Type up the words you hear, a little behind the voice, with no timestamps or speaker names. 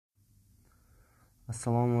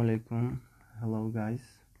Assalamu alaikum. Hello guys.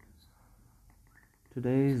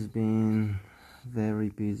 Today has been very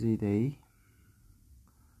busy day.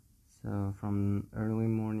 So from early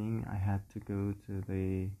morning I had to go to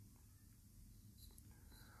the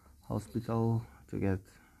hospital to get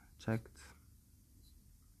checked,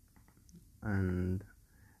 and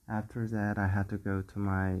after that I had to go to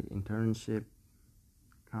my internship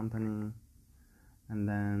company, and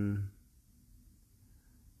then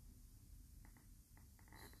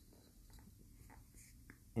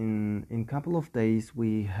in couple of days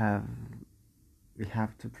we have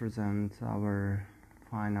to present our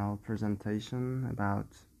final presentation about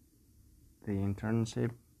the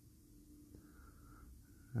internship,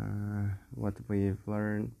 what we've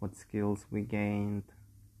learned, what skills we gained,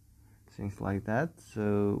 things like that.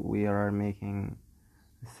 So we are making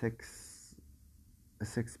a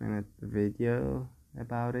 6-minute video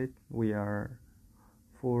about it. We are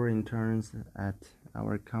 4 interns at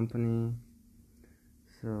our company.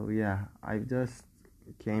 So yeah, I just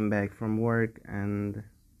came back from work and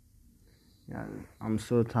yeah, I'm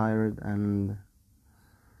so tired, and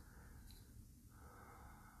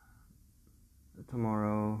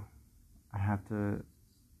tomorrow I have to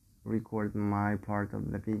record my part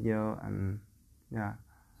of the video, and yeah,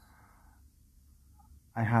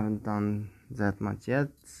 I haven't done that much yet,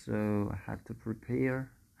 so I have to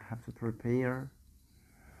prepare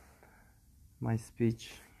my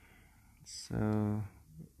speech. So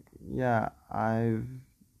yeah, I'm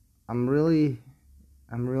really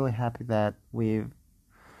happy that we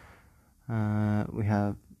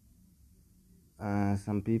have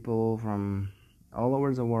some people from all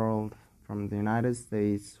over the world, from the United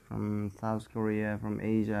States, from South Korea, from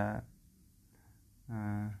Asia.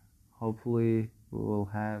 Hopefully we will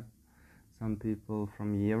have some people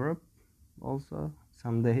from Europe also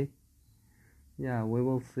someday. Yeah, we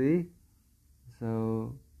will see.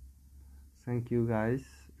 So thank you guys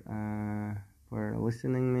for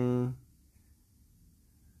listening me.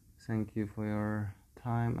 Thank you for your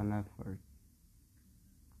time and effort.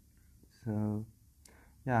 So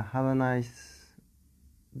yeah, have a nice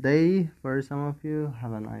day for some of you.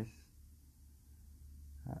 Have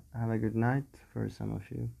a good night for some of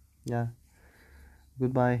you. Yeah,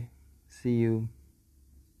 goodbye, see you.